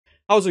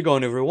How's it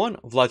going, everyone?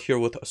 Vlad here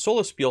with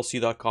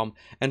SolusPLC.com,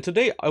 and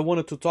today I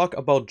wanted to talk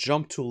about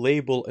jump to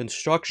label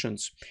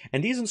instructions.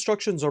 And these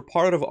instructions are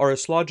part of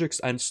RSLogix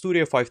and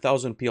Studio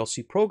 5000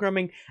 PLC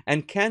programming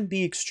and can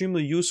be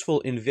extremely useful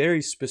in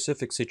very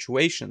specific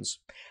situations.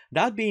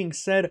 That being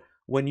said,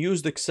 when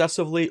used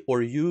excessively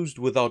or used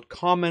without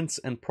comments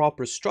and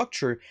proper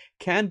structure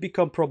can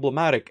become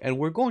problematic, and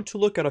we're going to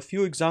look at a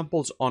few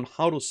examples on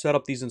how to set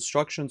up these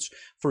instructions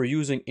for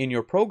using in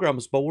your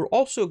programs, but we're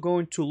also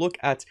going to look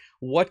at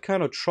what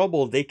kind of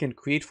trouble they can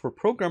create for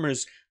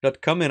programmers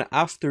that come in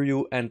after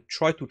you and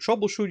try to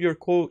troubleshoot your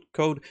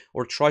code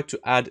or try to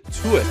add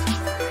to it.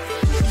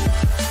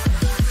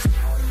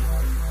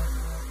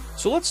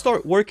 So let's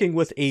start working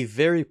with a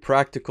very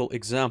practical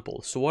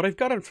example. So what I've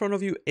got in front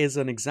of you is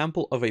an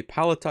example of a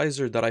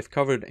palletizer that I've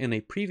covered in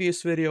a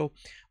previous video,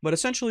 but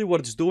essentially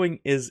what it's doing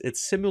is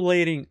it's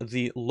simulating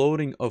the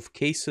loading of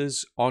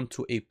cases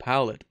onto a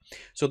pallet.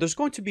 So there's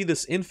going to be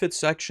this infit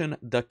section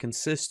that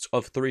consists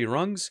of 3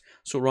 rungs.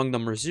 So rung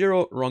number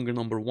 0, rung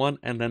number 1,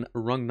 and then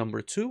rung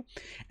number 2.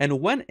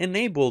 And when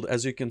enabled,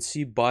 as you can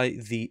see by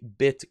the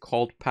bit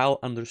called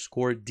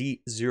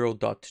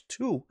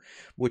pal_d0.2,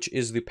 which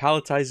is the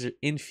palletizer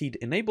infeed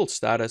enabled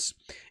status,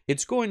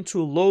 it's going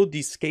to load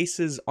these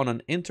cases on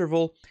an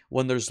interval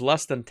when there's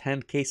less than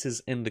 10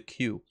 cases in the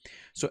queue.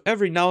 So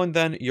every now and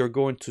then you're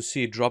going to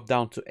see it drop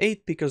down to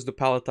 8 because the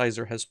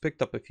palletizer has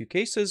picked up a few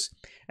cases,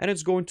 and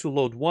it's going to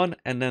load one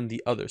and then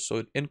the other. So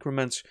it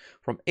increments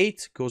from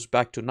 8, goes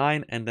back to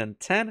 9 and then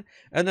 10,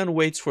 and then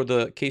waits for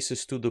the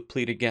cases to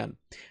deplete again.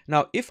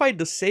 Now, if I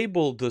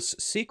disable this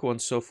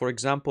sequence, so for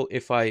example,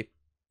 if I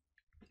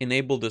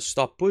enable the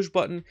stop push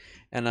button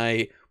and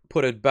I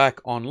put it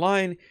back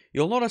online,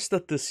 you'll notice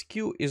that this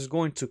queue is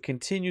going to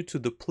continue to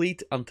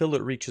deplete until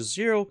it reaches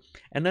 0,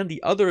 and then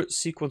the other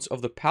sequence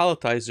of the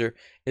palletizer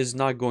is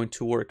not going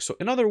to work. So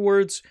in other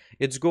words,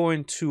 it's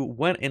going to,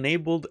 when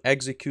enabled,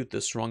 execute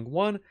this rung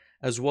 1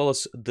 as well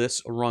as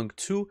this rung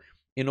 2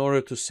 in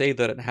order to say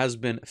that it has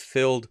been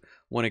filled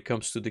when it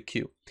comes to the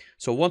queue.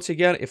 So once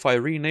again, if I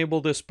re-enable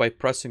this by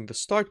pressing the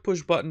start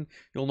push button,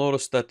 you'll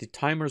notice that the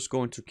timer is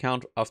going to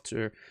count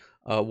after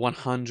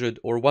 100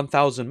 or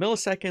 1000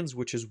 milliseconds,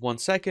 which is 1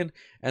 second,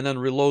 and then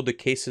reload the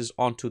cases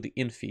onto the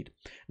infeed.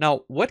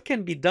 Now, what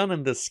can be done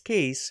in this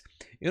case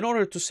in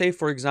order to save,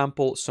 for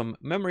example, some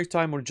memory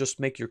time or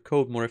just make your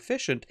code more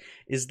efficient,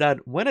 is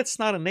that when it's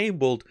not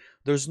enabled,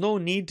 there's no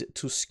need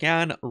to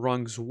scan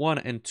rungs 1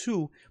 and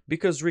 2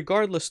 because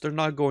regardless, they're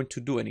not going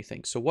to do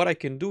anything. So what I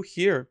can do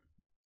here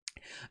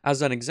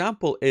as an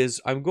example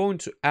is I'm going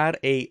to add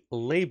a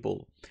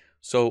label.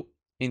 So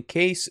in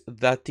case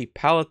that the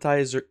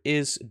palletizer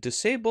is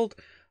disabled,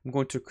 I'm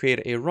going to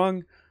create a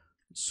rung.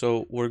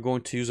 So we're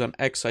going to use an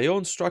XIO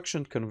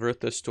instruction,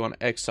 convert this to an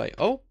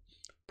XIO,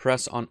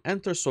 press on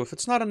enter. So if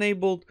it's not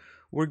enabled,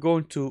 we're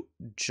going to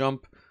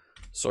jump.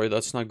 Sorry,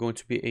 that's not going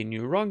to be a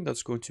new rung.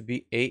 That's going to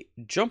be a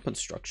jump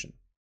instruction.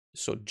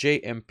 So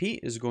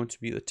JMP is going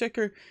to be the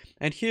ticker.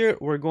 And here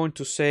we're going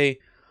to say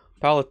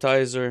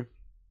palletizer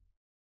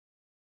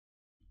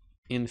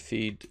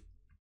infeed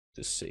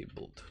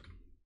disabled.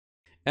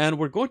 And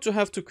we're going to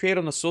have to create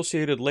an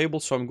associated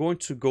label. So I'm going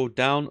to go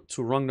down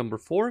to rung number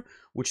 4,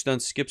 which then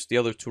skips the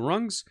other 2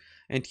 rungs.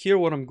 And here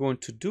what I'm going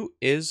to do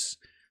is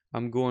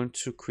I'm going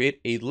to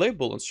create a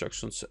label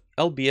instruction. So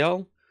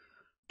LBL,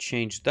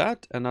 change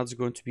that, and that's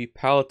going to be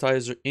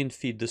palletizer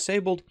infeed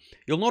disabled.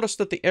 You'll notice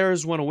that the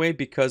errors went away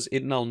because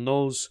it now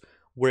knows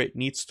where it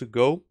needs to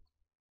go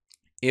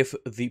if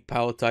the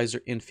palletizer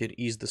infeed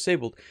is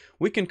disabled.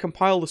 We can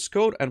compile this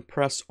code and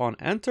press on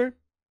enter.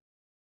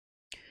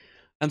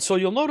 And so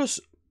you'll notice,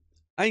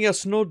 I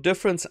guess, no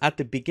difference at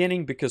the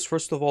beginning because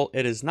first of all,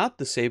 it is not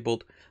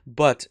disabled.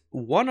 But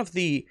one of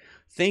the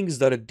things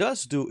that it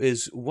does do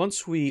is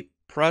once we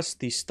press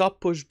the stop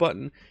push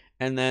button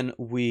and then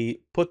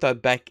we put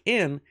that back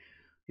in,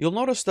 you'll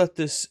notice that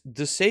this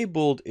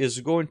disabled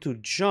is going to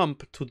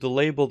jump to the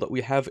label that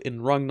we have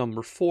in rung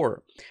number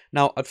 4.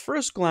 Now, at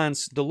first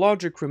glance, the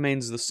logic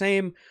remains the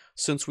same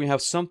since we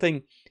have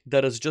something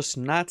that is just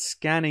not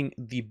scanning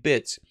the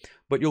bits.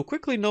 But you'll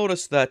quickly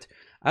notice that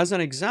as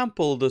an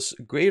example, this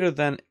greater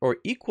than or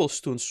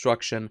equals to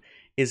instruction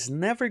is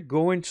never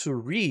going to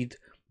read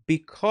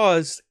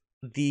because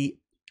the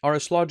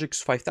RSLogix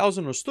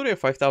 5000 or Studio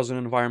 5000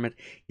 environment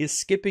is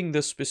skipping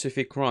this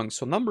specific rung.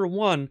 So number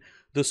 1,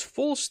 this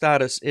full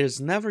status is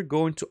never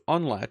going to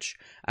unlatch.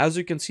 As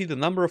you can see, the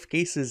number of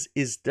cases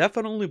is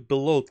definitely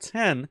below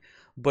 10,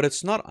 but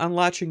it's not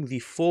unlatching the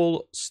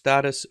full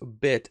status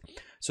bit.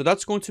 So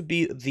that's going to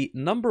be the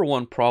number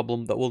 1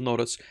 problem that we'll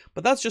notice,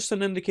 but that's just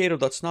an indicator.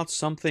 That's not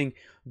something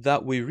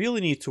that we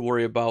really need to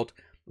worry about.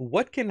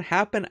 What can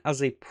happen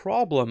as a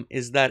problem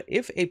is that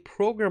if a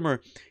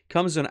programmer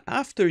comes in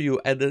after you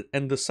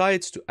and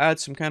decides to add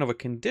some kind of a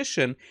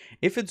condition,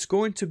 if it's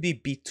going to be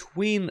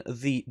between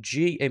the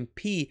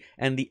JMP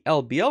and the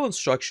LBL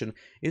instruction,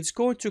 it's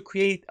going to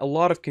create a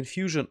lot of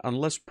confusion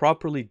unless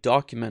properly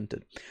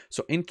documented.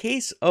 So in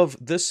case of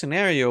this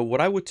scenario,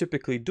 what I would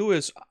typically do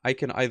is I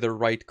can either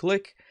right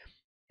click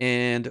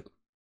and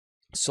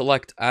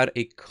select add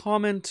a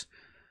comment.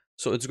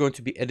 So it's going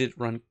to be edit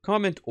run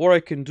comment, or I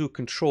can do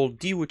Control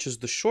D, which is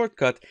the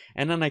shortcut,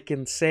 and then I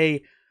can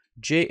say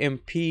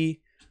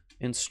JMP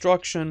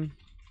instruction,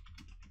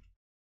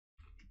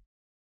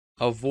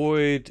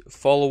 avoid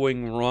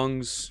following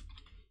rungs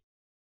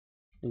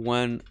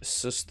when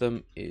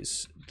system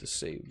is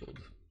disabled.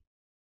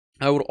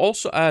 I would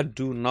also add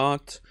do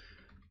not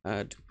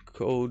add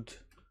code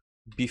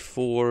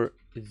before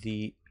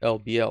the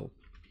LBL.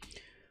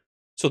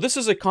 So this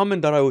is a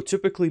comment that I would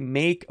typically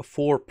make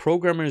for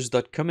programmers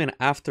that come in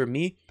after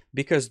me,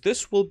 because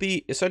this will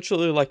be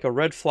essentially like a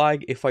red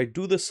flag if I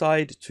do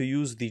decide to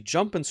use the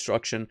jump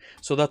instruction,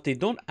 so that they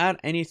don't add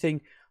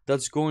anything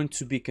that's going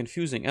to be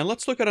confusing. And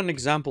let's look at an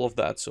example of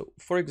that. So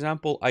for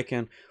example, I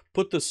can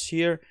put this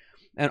here,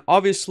 and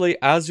obviously,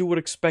 as you would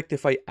expect,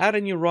 if I add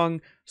any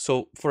rung,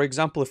 so for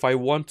example, if I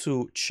want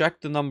to check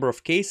the number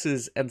of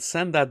cases and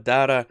send that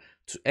data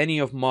to any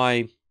of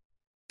my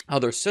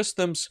other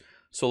systems,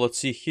 so let's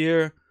see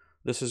here,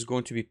 this is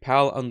going to be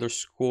pal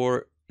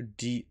underscore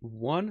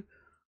D1.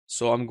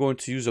 So I'm going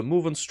to use a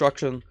move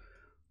instruction.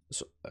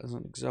 So as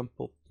an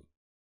example,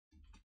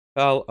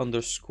 pal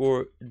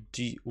underscore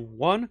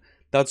D1,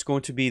 that's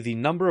going to be the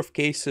number of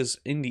cases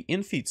in the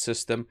infeed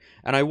system.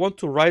 And I want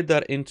to write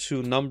that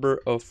into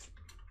number of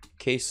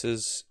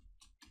cases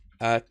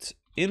at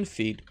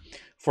infeed,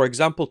 for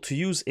example, to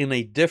use in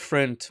a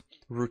different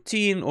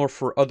routine or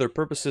for other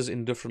purposes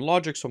in different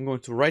logic. So I'm going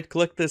to right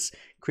click this,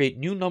 create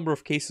new number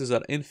of cases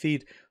at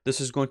infeed.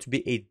 This is going to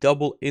be a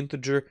double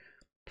integer,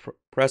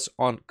 press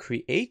on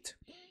create,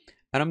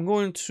 and I'm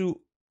going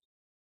to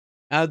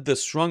add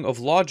this rung of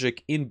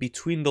logic in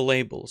between the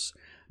labels.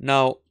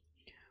 Now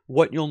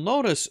what you'll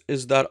notice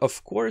is that,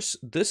 of course,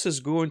 this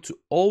is going to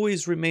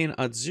always remain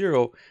at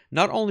 0,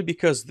 not only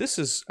because this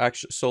is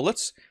actually, so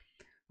let's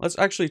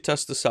actually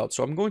test this out.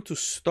 So I'm going to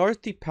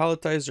start the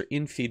palletizer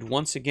infeed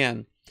once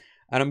again,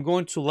 and I'm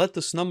going to let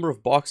this number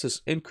of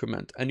boxes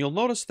increment. And you'll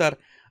notice that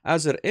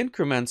as it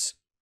increments,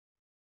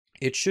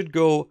 it should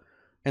go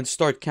and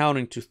start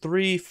counting to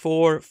 3,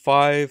 4,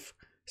 5,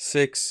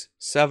 6,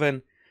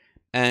 7,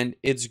 and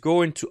it's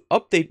going to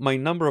update my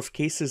number of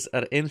cases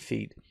at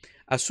infeed.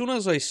 As soon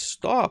as I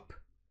stop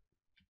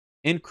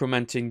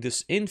incrementing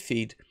this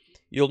infeed,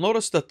 you'll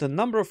notice that the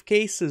number of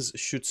cases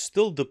should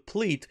still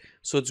deplete.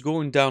 So it's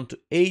going down to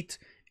 8.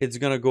 It's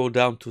going to go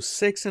down to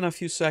 6 in a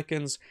few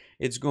seconds.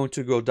 It's going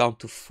to go down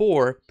to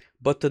 4.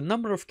 But the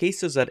number of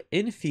cases at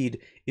infeed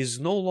is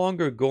no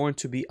longer going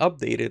to be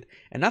updated.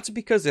 And that's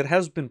because it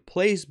has been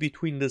placed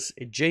between this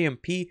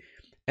JMP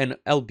and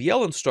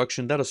LBL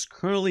instruction that is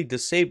currently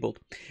disabled.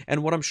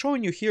 And what I'm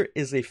showing you here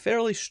is a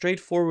fairly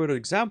straightforward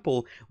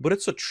example, but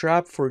it's a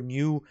trap for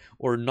new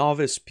or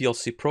novice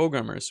PLC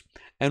programmers.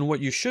 And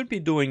what you should be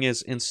doing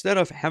is, instead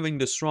of having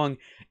this rung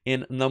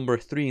in number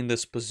 3 in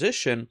this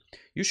position,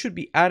 you should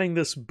be adding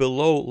this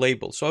below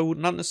label. So I would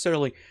not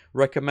necessarily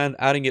recommend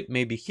adding it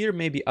maybe here,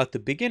 maybe at the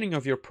beginning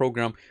of your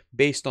program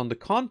based on the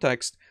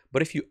context.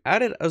 But if you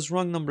add it as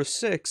rung number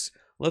 6,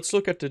 let's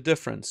look at the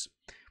difference.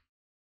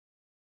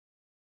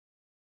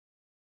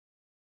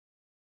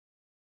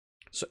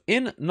 So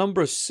in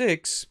number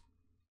 6,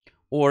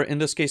 or in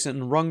this case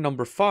in rung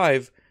number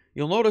 5,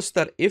 you'll notice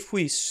that if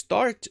we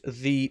start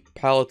the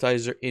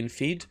palletizer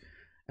infeed,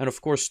 and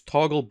of course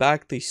toggle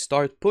back the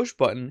start push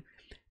button,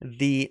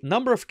 the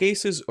number of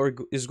cases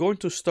is going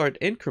to start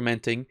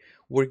incrementing.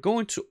 We're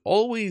going to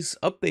always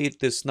update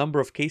this number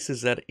of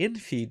cases at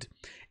infeed.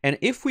 And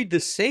if we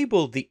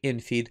disable the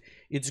infeed,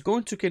 it's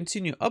going to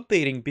continue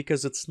updating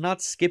because it's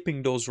not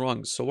skipping those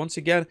rungs. So once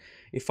again,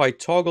 if I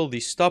toggle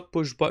the stop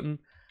push button,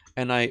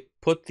 and I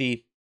put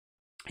the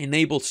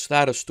enable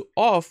status to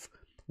off,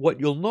 what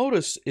you'll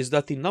notice is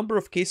that the number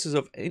of cases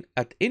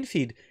at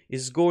infeed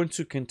is going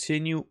to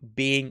continue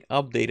being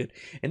updated.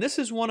 And this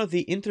is one of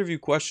the interview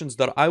questions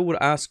that I would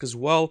ask as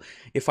well.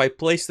 If I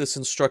place this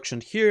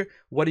instruction here,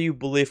 what do you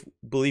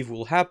believe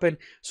will happen?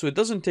 So it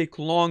doesn't take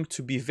long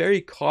to be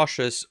very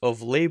cautious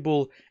of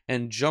label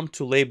and jump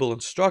to label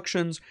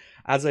instructions.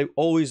 As I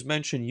always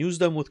mention, use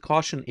them with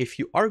caution. If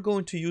you are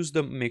going to use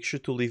them, make sure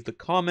to leave the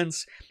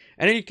comments.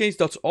 In any case,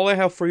 that's all I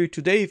have for you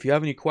today. If you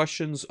have any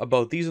questions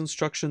about these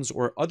instructions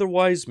or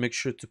otherwise, make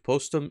sure to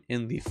post them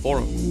in the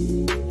forum.